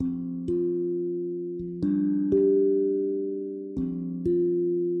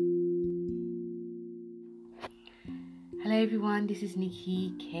everyone, this is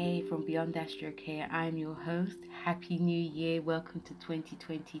Nikki K from Beyond Astro K. I'm your host. Happy New Year, welcome to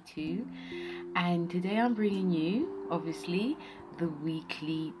 2022. And today I'm bringing you, obviously, the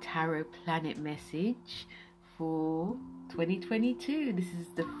weekly Tarot Planet message for 2022. This is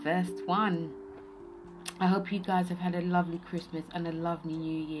the first one. I hope you guys have had a lovely Christmas and a lovely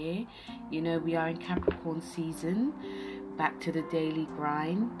New Year. You know, we are in Capricorn season, back to the daily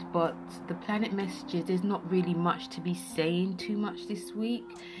grind, but the planet messages, there's not really much to be saying too much this week.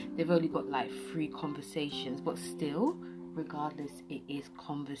 They've only got like 3 conversations, but still, regardless, it is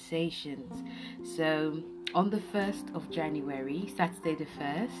conversations. So on the 1st of January, Saturday the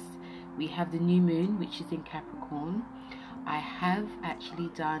 1st, we have the new moon, which is in Capricorn. I have actually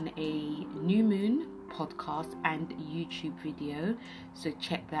done a new moon podcast and YouTube video, so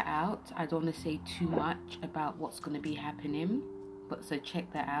check that out. I don't want to say too much about what's going to be happening, but so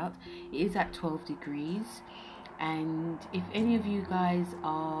check that out. It is at 12 degrees, and if any of you guys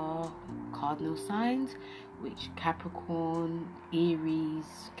are cardinal signs, which Capricorn,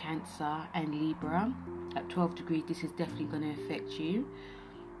 Aries, Cancer and Libra, at 12 degrees this is definitely going to affect you.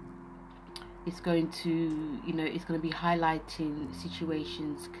 It's going to, it's going to be highlighting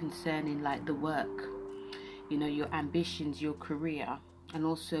situations concerning like the work, your ambitions, your career. And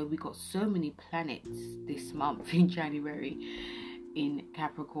also we got so many planets this month in January in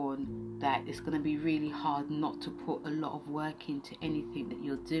Capricorn that it's going to be really hard not to put a lot of work into anything that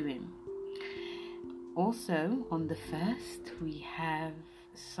you're doing. Also on the 1st we have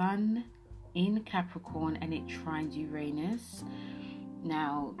Sun in Capricorn and it trines Uranus.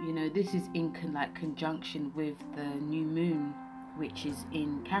 Now, this is in conjunction with the new moon, which is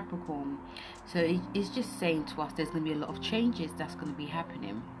in Capricorn. So it's just saying to us there's going to be a lot of changes that's going to be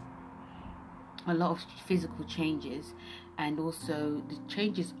happening. A lot of physical changes. And also the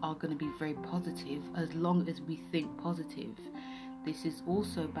changes are going to be very positive as long as we think positive. This is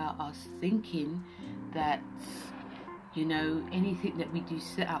also about us thinking that, anything that we do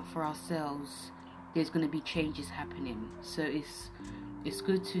set out for ourselves, there's going to be changes happening. So it's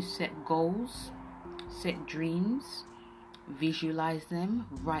good to set goals, set dreams, visualize them,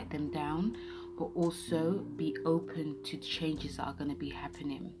 write them down, but also be open to changes that are going to be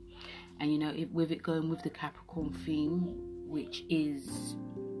happening. And with it going with the Capricorn theme, which is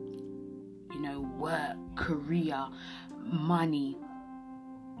work, career, money,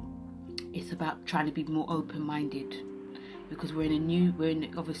 it's about trying to be more open-minded, because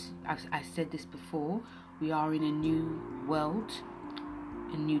obviously, I said this before, we are in a new world,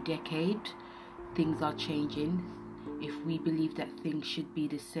 a new decade. Things are changing. If we believe that things should be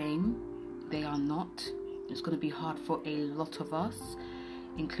the same, they are not. It's going to be hard for a lot of us,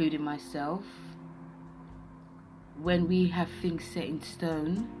 including myself. When we have things set in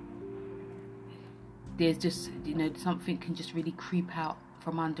stone, there's just, something can just really creep out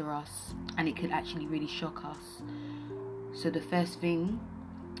from under us and it could actually really shock us. So the first thing,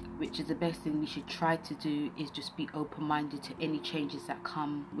 which is the best thing we should try to do, is just be open-minded to any changes that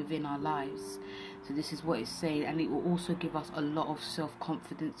come within our lives. So this is what it's saying, and it will also give us a lot of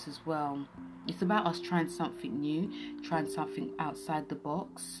self-confidence as well. It's about us trying something new, trying something outside the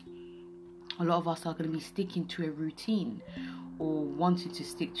box. A lot of us are going to be sticking to a routine or wanting to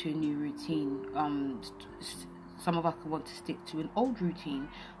stick to a new routine. Some of us want to stick to an old routine.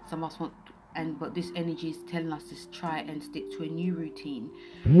 Some of us want, but this energy is telling us to try and stick to a new routine.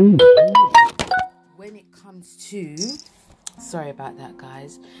 When it comes to, sorry about that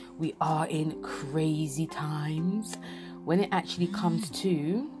guys, we are in crazy times. When it actually comes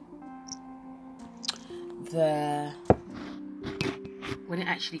to the when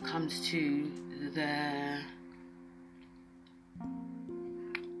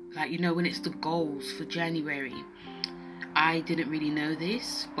it's the goals for January, I didn't really know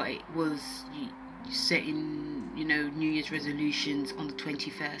this, but it was setting, New Year's resolutions on the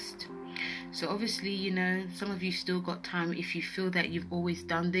 21st. So obviously, some of you still got time. If you feel that you've always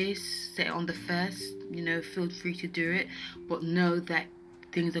done this, set it on the 1st, feel free to do it. But know that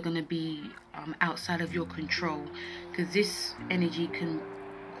things are going to be outside of your control, because this energy can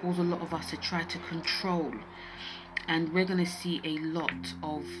cause a lot of us to try to control. And we're going to see a lot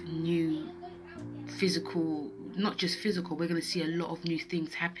of new physical, not just physical, we're going to see a lot of new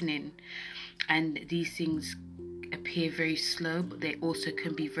things happening. And these things appear very slow, but they also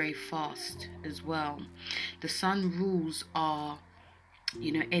can be very fast as well. The sun rules our,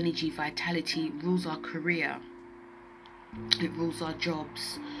 energy, vitality, rules our career, it rules our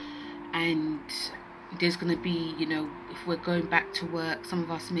jobs. And there's going to be, if we're going back to work, some of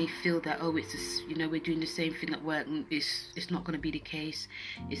us may feel that, oh, it's just, we're doing the same thing at work. And it's not going to be the case,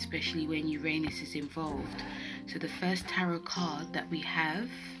 especially when Uranus is involved. So the first tarot card that we have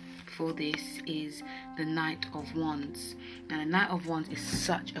for this is the Knight of Wands. Now the Knight of Wands is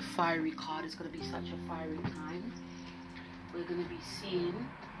such a fiery card. It's going to be such a fiery time. We're going to be seeing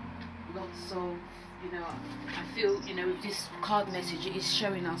lots of, I feel, with this card message, it is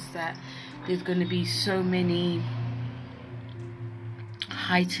showing us that there's going to be so many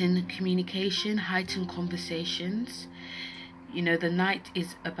heightened communication, heightened conversations. The Knight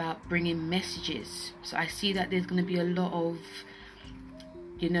is about bringing messages. So I see that there's going to be a lot of,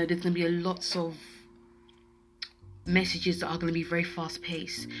 there's going to be lots of messages that are going to be very fast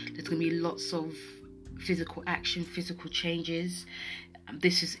paced. There's going to be lots of physical action, physical changes.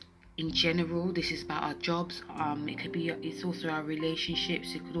 This is in general, this is about our jobs. It's also our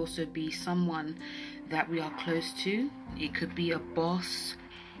relationships. It could also be someone that we are close to. It could be a boss.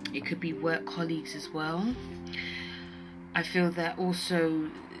 It could be work colleagues as well. I feel that also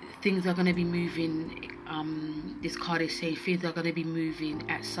things are going to be moving. This card is saying things are going to be moving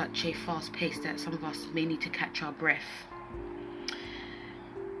at such a fast pace that some of us may need to catch our breath,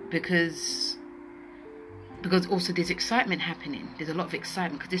 because also there's excitement happening. There's a lot of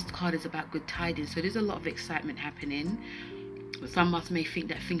excitement because this card is about good tidings. So there's a lot of excitement happening. But some of us may think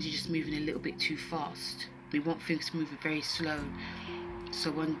that things are just moving a little bit too fast. We want things to move very slow.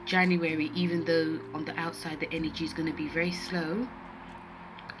 So on January, even though on the outside the energy is going to be very slow,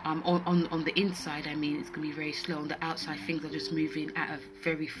 on the inside, it's going to be very slow. On the outside, things are just moving at a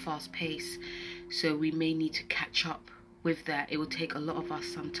very fast pace. So we may need to catch up with that. It will take a lot of us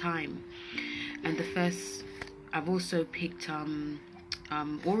some time. And I've also picked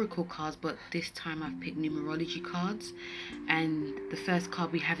oracle cards, but this time I've picked numerology cards. And the first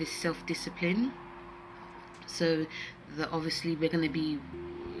card we have is self-discipline. So obviously we're going to be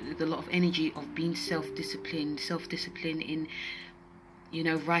with a lot of energy of being self-disciplined in,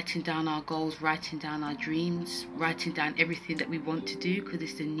 writing down our goals, writing down our dreams, writing down everything that we want to do, because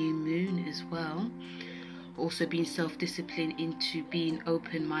it's the new moon as well. Also being self-disciplined into being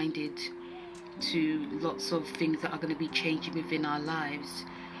open-minded to lots of things that are going to be changing within our lives,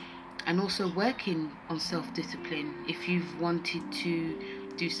 and also working on self-discipline. If you've wanted to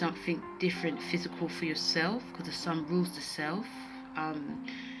do something different, physical for yourself, because the sun rules the self,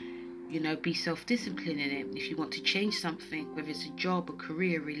 be self-disciplined in it. If you want to change something, whether it's a job, a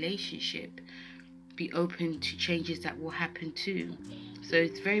career, relationship, be open to changes that will happen too. So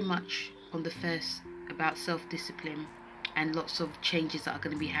it's very much on the first about self-discipline and lots of changes that are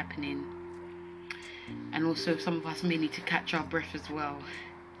going to be happening. And also some of us may need to catch our breath as well.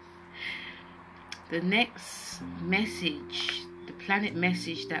 The next message, the planet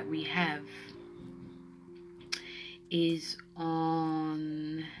message that we have, is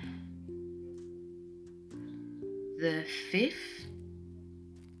on the 5th,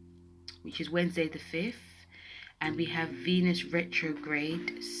 which is Wednesday the 5th, and we have Venus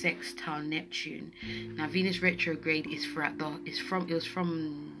retrograde sextile Neptune. Now Venus retrograde is from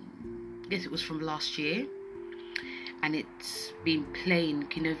last year, and it's been playing.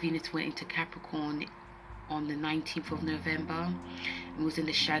 Venus went into Capricorn on the 19th of November and was in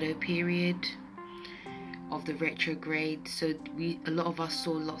the shadow period of the retrograde. So a lot of us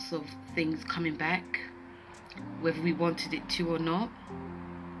saw lots of things coming back, whether we wanted it to or not.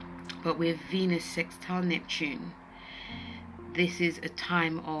 But with Venus sextile Neptune, this is a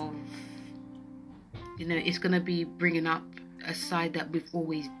time of, it's going to be bringing up a side that we've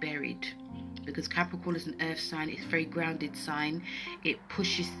always buried, because Capricorn is an earth sign. It's a very grounded sign. It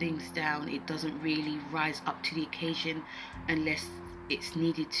pushes things down. It doesn't really rise up to the occasion unless it's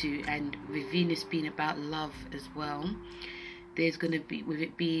needed to. And with Venus being about love as well, there's going to be, with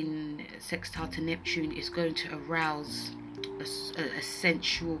it being sextile to Neptune, it's going to arouse a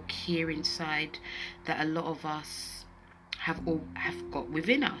sensual care inside that a lot of us have got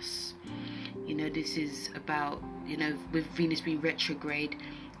within us. This is about, with Venus being retrograde,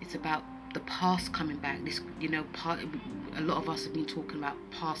 it's about the past coming back. A lot of us have been talking about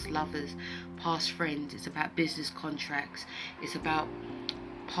past lovers, past friends. It's about business contracts. It's about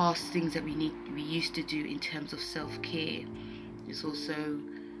past things that we used to do in terms of self-care. It's also,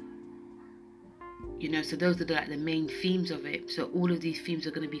 so those are the main themes of it. So all of these themes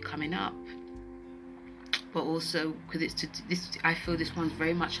are going to be coming up. But also, because I feel this one's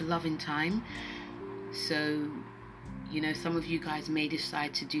very much a loving time. So, some of you guys may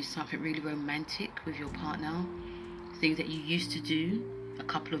decide to do something really romantic with your partner. Things that you used to do a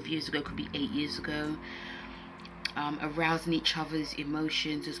couple of years ago, could be 8 years ago. arousing each other's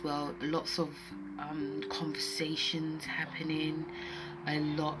emotions as well. Lots of conversations happening, a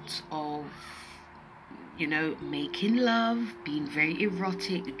lot of, you know, making love, being very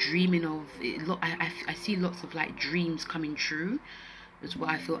erotic, dreaming of it. I see lots of like dreams coming true. That's what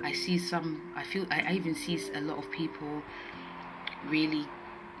I feel. I even see a lot of people really,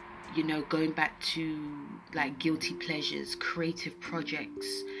 you know, going back to like guilty pleasures, creative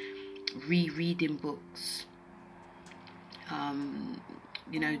projects, rereading books,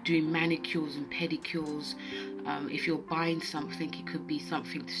 you know, doing manicures and pedicures. If you're buying something, it could be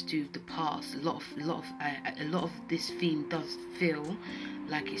something to do with the past. A lot of this theme does feel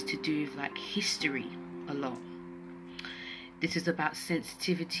like it's to do with like history a lot. This is about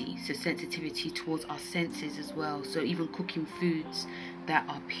sensitivity, so sensitivity towards our senses as well. So even cooking foods that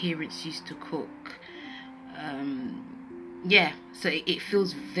our parents used to cook. Yeah, so it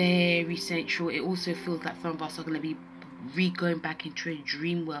feels very sensual. It also feels like some of us are going to be going back into a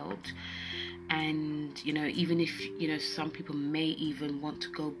dream world. And, you know, even if, you know, some people may even want to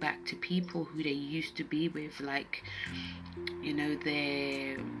go back to people who they used to be with, like, you know,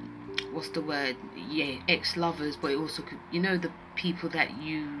 their, what's the word, yeah, ex-lovers. But it also could, you know, the people that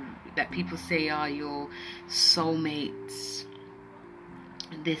people say are your soulmates.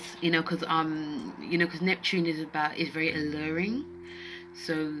 This, you know, because you know, because Neptune is very alluring.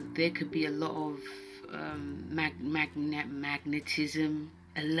 So there could be a lot of magnetism,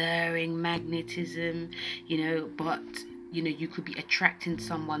 alluring magnetism, you know. But, you know, you could be attracting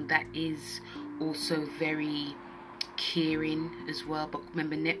someone that is also very caring as well. But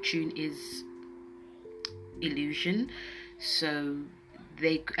remember, Neptune is illusion, so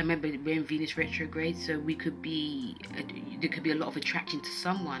I remember we're in Venus retrograde, so there could be a lot of attraction to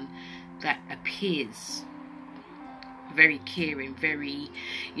someone that appears very caring, very,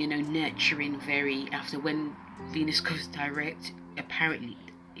 you know, nurturing, very, after when Venus goes direct, apparently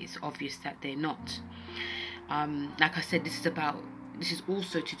it's obvious that they're not. Like I said, this is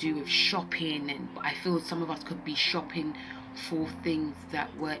also to do with shopping, and I feel some of us could be shopping for things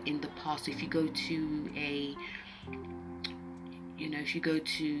that were in the past. So if you go to a, you know, if you go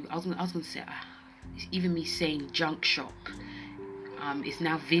to, I was gonna say, even me saying junk shop, it's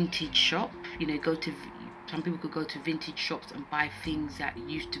now vintage shop. You know, some people could go to vintage shops and buy things that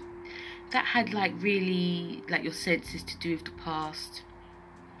had like really like your senses to do with the past.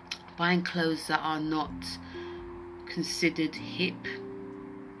 Buying clothes that are not considered hip.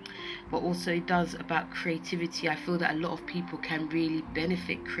 But also it does about creativity. I feel that a lot of people can really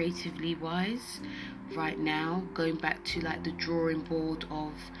benefit creatively wise right now, going back to like the drawing board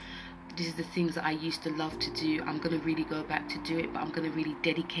of, this is the things that I used to love to do. I'm going to really go back to do it, but I'm going to really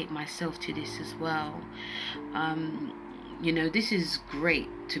dedicate myself to this as well. You know, this is great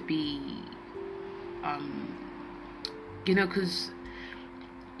to be, you know, because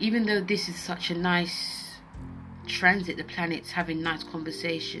even though this is such a nice transit, the planets having nice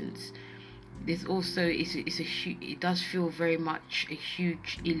conversations, there's also, it does feel very much a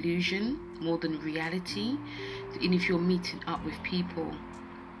huge illusion more than reality. And if you're meeting up with people,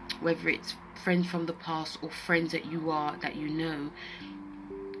 whether it's friends from the past or friends that you know,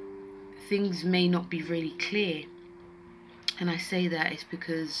 things may not be really clear. And I say that is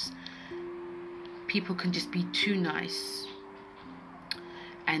because people can just be too nice,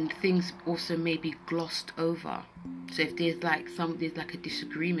 and things also may be glossed over. So if there's like a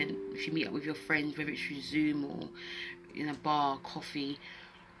disagreement, if you meet up with your friends, whether it's through Zoom or in a bar, coffee,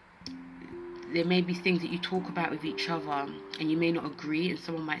 there may be things that you talk about with each other and you may not agree, and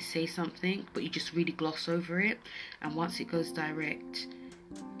someone might say something, but you just really gloss over it. And once it goes direct,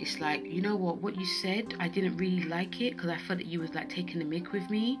 it's like, you know what you said, I didn't really like it, because I felt that you was like taking the mick with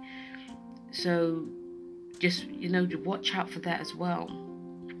me. So just, you know, watch out for that as well.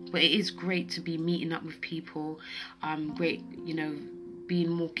 But it is great to be meeting up with people. Great, you know, being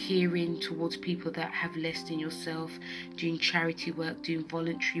more caring towards people that have less than yourself, doing charity work, doing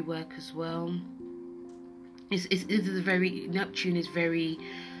voluntary work as well. Neptune is very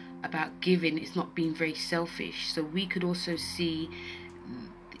about giving. It's not being very selfish. So we could also see,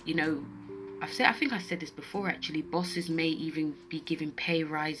 you know, I think I said this before actually, bosses may even be giving pay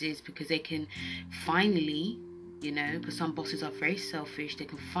rises because they can finally, you know, because some bosses are very selfish, they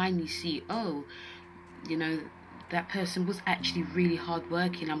can finally see, oh, you know, that person was actually really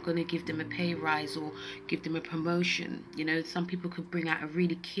hardworking, I'm going to give them a pay rise or give them a promotion. You know, some people could bring out a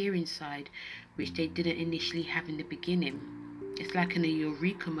really caring side, which they didn't initially have in the beginning. It's like an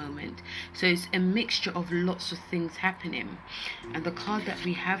eureka moment. So it's a mixture of lots of things happening. And the card that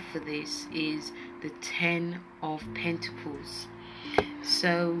we have for this is the 10 of Pentacles.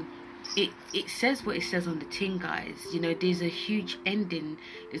 So it says what it says on the tin, guys. You know, there's a huge ending,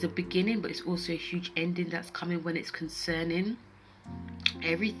 there's a beginning, but it's also a huge ending that's coming when it's concerning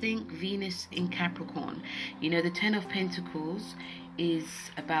everything Venus in Capricorn. You know, the Ten of Pentacles is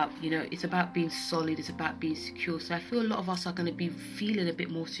about, you know, it's about being solid, it's about being secure. So I feel a lot of us are going to be feeling a bit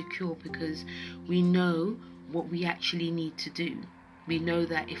more secure because we know what we actually need to do. We know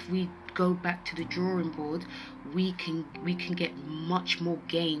that if we go back to the drawing board, we can get much more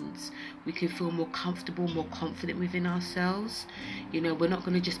gains. We can feel more comfortable, more confident within ourselves. You know, we're not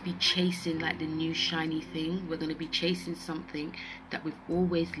going to just be chasing like the new shiny thing. We're going to be chasing something that we've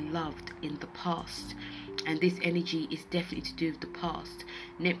always loved in the past, and this energy is definitely to do with the past.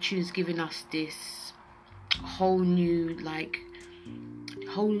 Neptune's giving us this whole new, like,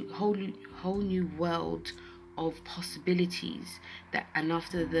 whole new world of possibilities, that, and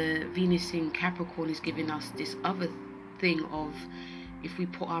after the Venus in Capricorn is giving us this other thing of, if we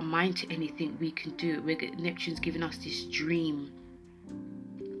put our mind to anything, we can do it. Neptune's giving us this dream.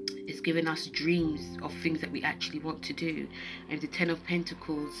 It's giving us dreams of things that we actually want to do. And the Ten of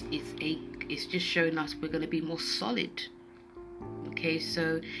Pentacles it's just showing us we're going to be more solid. Okay,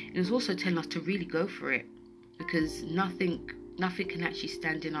 so it was also telling us to really go for it, because nothing can actually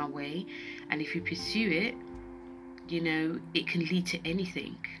stand in our way, and if you pursue it, you know, it can lead to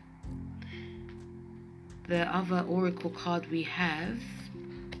anything. The other oracle card we have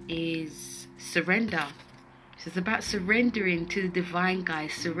is surrender. So it's about surrendering to the divine,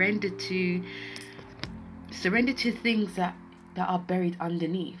 guys. Surrender to things that are buried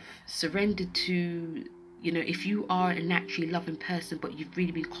underneath. Surrender to, you know, if you are a naturally loving person but you've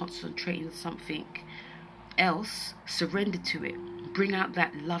really been concentrating on something else, surrender to it. Bring out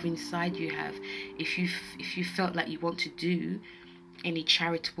that love inside you have. If you felt like you want to do any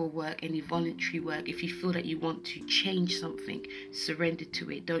charitable work, any voluntary work, if you feel that you want to change something, surrender to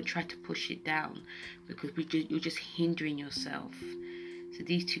it. Don't try to push it down, because you're just hindering yourself. So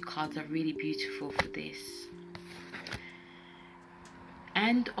these two cards are really beautiful for this.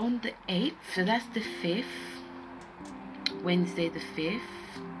 And on the 8th, so that's the 5th, Wednesday the 5th,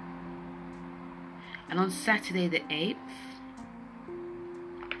 and on Saturday the 8th,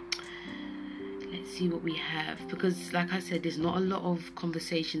 let's see what we have, because like I said, there's not a lot of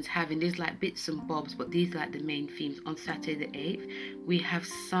conversations having, there's like bits and bobs, but these are like the main themes. On Saturday the 8th, we have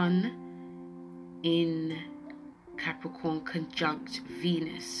Sun in Capricorn conjunct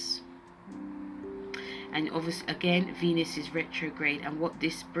Venus. And obviously, again, Venus is retrograde, and what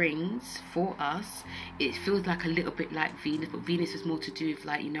this brings for us, it feels like a little bit like Venus, but Venus is more to do with,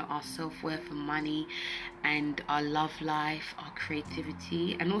 like, you know, our self-worth and money and our love life, our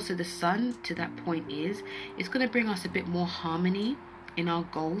creativity. And also the Sun, to that point, it's going to bring us a bit more harmony in our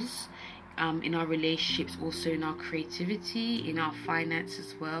goals, in our relationships, also in our creativity, in our finance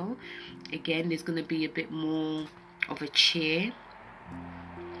as well. Again, there's going to be a bit more of a cheer.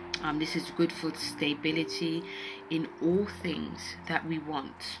 This is good for stability in all things that we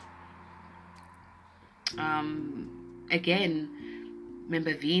want. Again,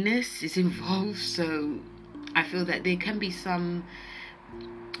 remember, Venus is involved, so I feel that there can be some,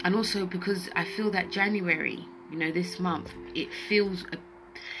 and also because I feel that January, you know, this month, there feels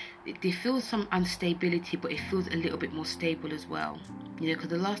some instability, but it feels a little bit more stable as well. You know, because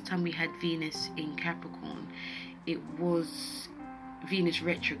the last time we had Venus in Capricorn, it was Venus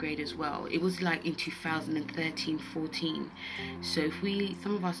retrograde as well. It was like in 2013-14. So if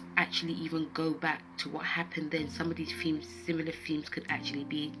some of us actually even go back to what happened then, some of these themes, similar themes, could actually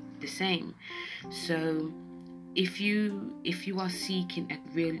be the same. So if you are seeking a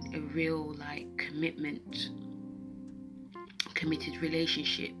real like committed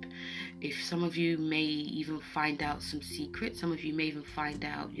relationship, if some of you may even find out some secrets, some of you may even find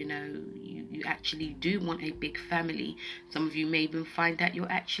out, you know, you actually do want a big family. Some of you may even find out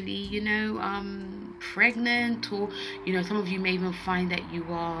you're actually, you know, pregnant, or, you know, some of you may even find that you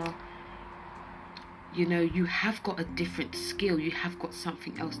are, you know, you have got a different skill, you have got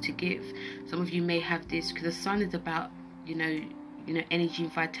something else to give. Some of you may have this, because the Sun is about, you know, energy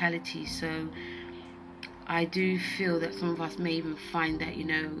and vitality. So I do feel that some of us may even find that, you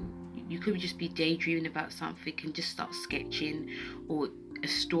know, you could just be daydreaming about something and just start sketching, or a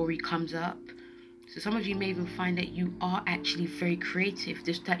story comes up. So some of you may even find that you are actually very creative,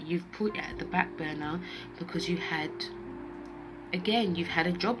 just that you've put it at the back burner because you've had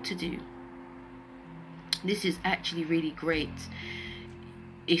a job to do. This is actually really great.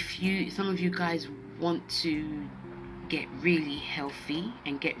 If some of you guys want to get really healthy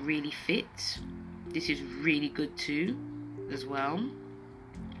and get really fit, this is really good too as well.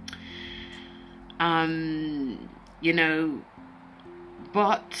 You know,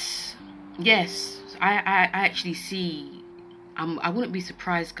 But yes, I actually see. I wouldn't be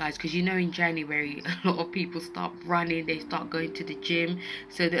surprised, guys, because you know in January a lot of people start running, they start going to the gym,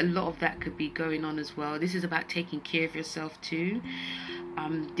 so that a lot of that could be going on as well. This is about taking care of yourself too.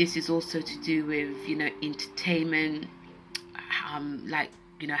 This is also to do with, you know, entertainment, like,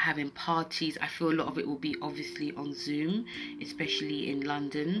 you know, having parties. I feel a lot of it will be obviously on Zoom, especially in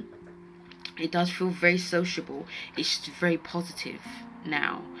London. It does feel very sociable. It's just very positive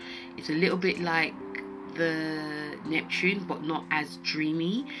now. It's a little bit like the Neptune, but not as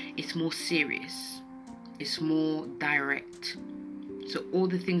dreamy. It's more serious. It's more direct. So all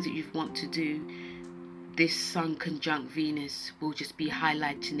the things that you want to do, this Sun conjunct Venus will just be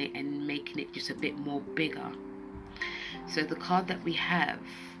highlighting it and making it just a bit more bigger. So the card that we have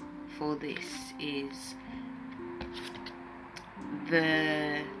for this is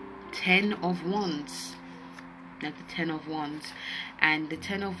the Ten of Wands. Now the Ten of Wands. And the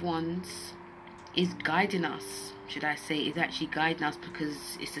Ten of Wands is guiding us, should I say, is actually guiding us,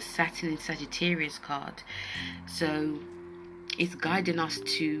 because it's a Saturn in Sagittarius card. So it's guiding us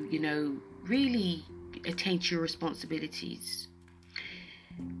to, you know, really attain to your responsibilities.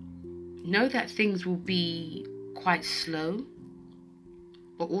 Know that things will be quite slow,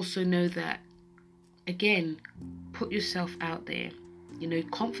 but also know that, again, put yourself out there. You know,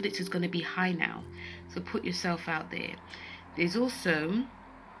 confidence is going to be high now, so put yourself out there. There's also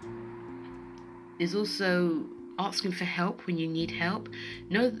asking for help when you need help.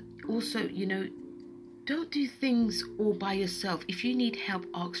 No, also, you know, don't do things all by yourself. If you need help,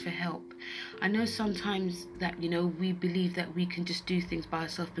 ask for help. I know sometimes that, you know, we believe that we can just do things by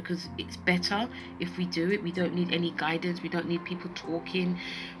ourselves because it's better if we do it. We don't need any guidance. We don't need people talking.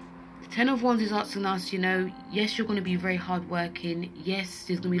 The Ten of Wands is asking us, you know, yes, you're going to be very hardworking. Yes,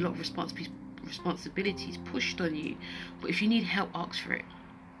 there's going to be a lot of responsibilities pushed on you. But if you need help, ask for it.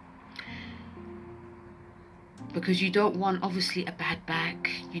 Because you don't want, obviously, a bad back.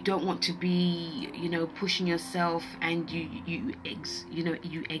 You don't want to be, you know, pushing yourself and you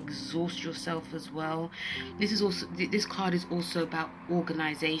exhaust yourself as well. This card is also about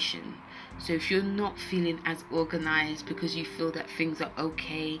organization. So if you're not feeling as organized because you feel that things are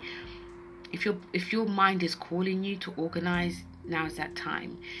okay, if your mind is calling you to organize, now is that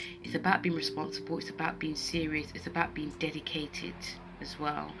time. It's about being responsible. It's about being serious. It's about being dedicated as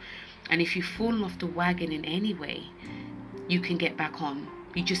well. And if you've fallen off the wagon in any way, you can get back on.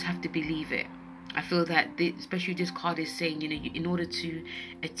 You just have to believe it. I feel that, especially this card is saying, you know, in order to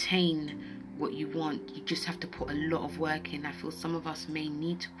attain what you want, you just have to put a lot of work in. I feel some of us may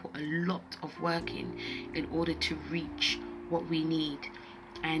need to put a lot of work in order to reach what we need.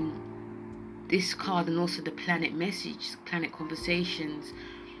 And this card and also the planet message, planet conversations,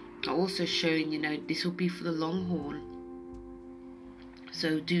 are also showing, you know, this will be for the long haul.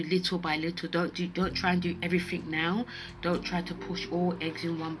 So do little by little. Don't try and do everything now. Don't try to push all eggs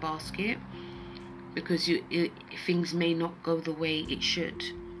in one basket, because things may not go the way it should.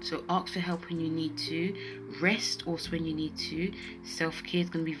 So ask for help when you need to. Rest also when you need to. Self-care is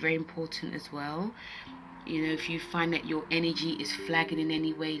going to be very important as well. You know, if you find that your energy is flagging in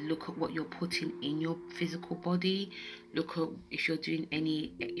any way, look at what you're putting in your physical body. Look at if you're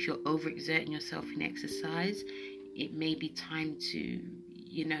overexerting yourself in exercise. It may be time to,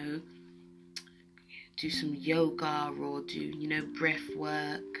 you know, do some yoga or do, you know, breath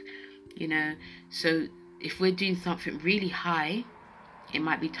work, you know. So if we're doing something really high, it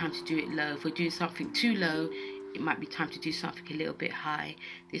might be time to do it low. If we're doing something too low, it might be time to do something a little bit high.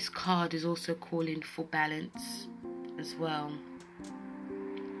 This card is also calling for balance as well.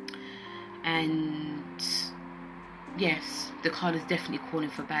 And yes, the card is definitely calling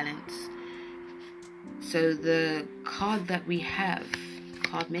for balance. So the card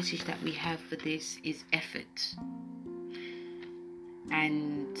message that we have for this is effort.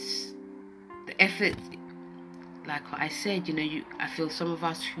 And the effort, like I said, you know, I feel some of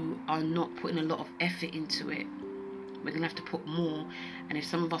us who are not putting a lot of effort into it, we're going to have to put more. And if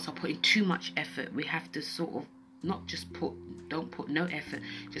some of us are putting too much effort, we have to sort of not just don't put no effort,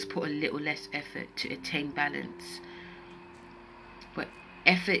 just put a little less effort to attain balance. But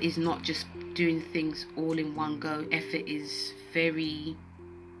effort is not just doing things all in one go. Effort is very,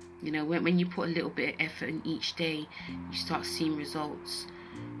 you know, when you put a little bit of effort in each day, you start seeing results.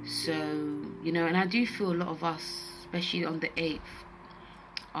 So, you know, and I do feel a lot of us, especially on the 8th,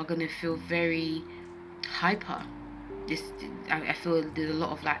 are going to feel very hyper. I feel there's a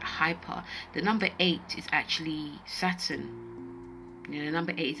lot of like hyper. The number 8 is actually Saturn. You know, the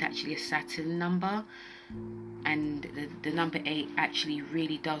number 8 is actually a Saturn number. And the number 8 actually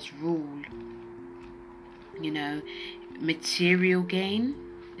really does rule you know, material gain,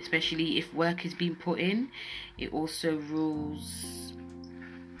 especially if work is being put in. It also rules,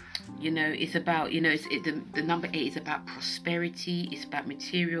 you know, it's about, you know, the number 8 is about prosperity, it's about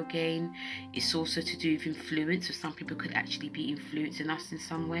material gain. It's also to do with influence, so some people could actually be influencing us in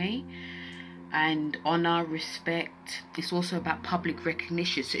some way. And honor, respect. It's also about public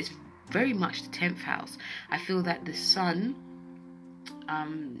recognition, so it's very much the 10th house. I feel that the sun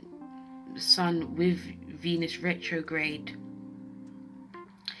with Venus retrograde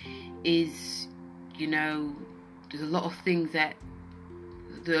is, you know, there's a lot of things that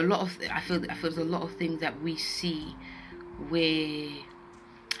I feel there's a lot of things that we see where,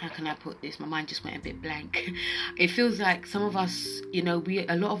 how can I put this? My mind just went a bit blank. It feels like some of us, you know,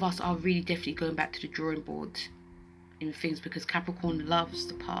 a lot of us are really definitely going back to the drawing board in things, because Capricorn loves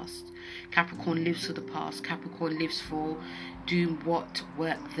the past. Capricorn lives for the past. Capricorn lives for doing what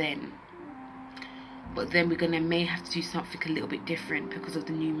worked then. But then we're may have to do something a little bit different because of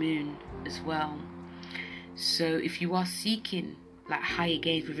the new moon as well. So if you are seeking like higher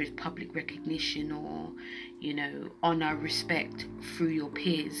gains, whether it's public recognition or, you know, honor, respect through your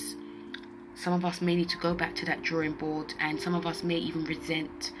peers, some of us may need to go back to that drawing board, and some of us may even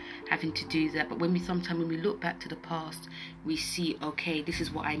resent having to do that. But when we look back to the past, we see, okay, this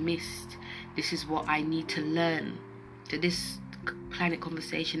is what I missed, this is what I need to learn. So this planet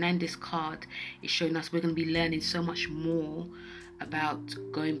conversation and this card is showing us we're going to be learning so much more about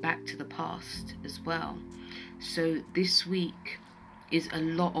going back to the past as well. So this week is a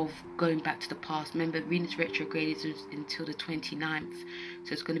lot of going back to the past. Remember, Venus retrograde is until the 29th,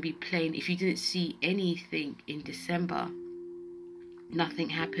 so it's going to be playing. If you didn't see anything in December, nothing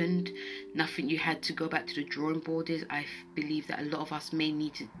happened, nothing you had to go back to the drawing board is, I believe that a lot of us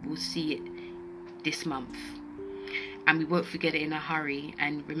will see it this month, and we won't forget it in a hurry.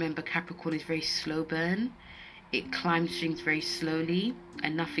 And remember, Capricorn is very slow burn. It climbs things very slowly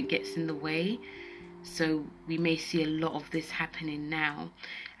and nothing gets in the way. So we may see a lot of this happening now.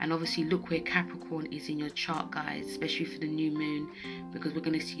 And obviously look where Capricorn is in your chart, guys, especially for the new moon, because we're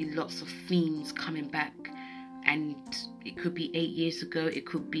going to see lots of themes coming back. And it could be 8 years ago, it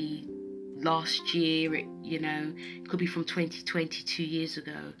could be last year, it could be from 2020, 2 years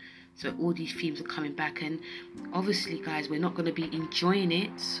ago. So all these themes are coming back, and obviously, guys, we're not going to be enjoying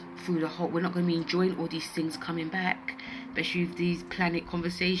it through the whole. We're not going to be enjoying all these things coming back, especially with these planet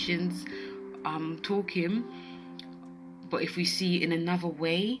conversations talking. But if we see it in another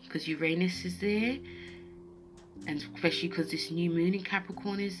way, because Uranus is there, and especially because this new moon in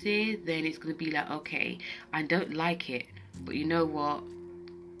Capricorn is there, then it's going to be like, okay, I don't like it, but you know what?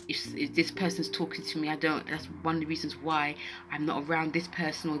 If this person's talking to me, that's one of the reasons why I'm not around this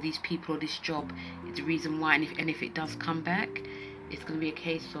person or these people or this job. It's the reason why. And if it does come back, it's going to be a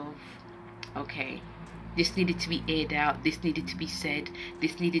case of, okay, this needed to be aired out, this needed to be said,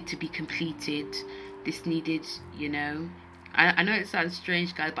 this needed to be completed, this needed, you know. I know it sounds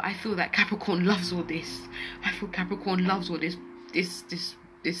strange, guys, but I feel that Capricorn loves all this. I feel Capricorn loves all this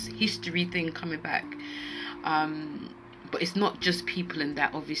history thing coming back. But it's not just people and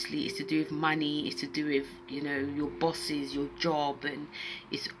that, obviously. It's to do with money, it's to do with, you know, your bosses, your job, and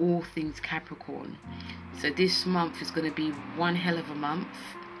it's all things Capricorn. So this month is going to be one hell of a month.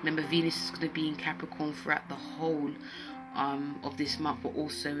 Remember, Venus is going to be in Capricorn throughout the whole of this month, but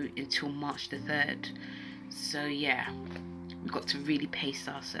also until March the 3rd. So yeah, we've got to really pace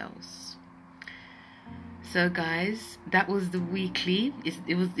ourselves. So guys, that was the weekly.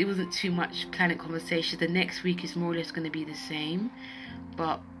 It wasn't too much planet conversation. The next week is more or less going to be the same.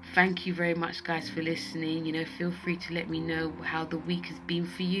 But thank you very much, guys, for listening. You know, feel free to let me know how the week has been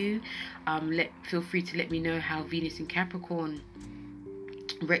for you. Feel free to let me know how Venus in Capricorn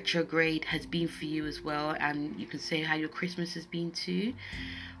retrograde has been for you as well, and you can say how your Christmas has been too.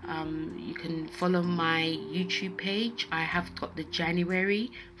 You can follow my YouTube page. I have got the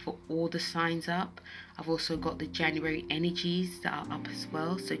January for all the signs up. I've also got the January energies that are up as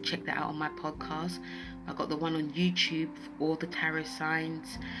well, so check that out on my podcast. I've got the one on YouTube for all the tarot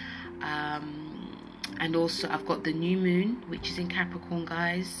signs, and also I've got the new moon, which is in Capricorn,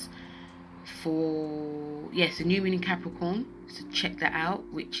 guys, the new moon in Capricorn, so check that out,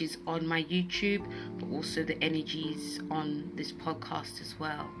 which is on my YouTube, but also the energies on this podcast as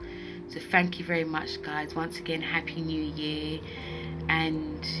well. So thank you very much, guys. Once again, Happy New Year,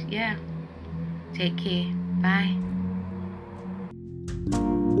 and yeah, take care. Bye.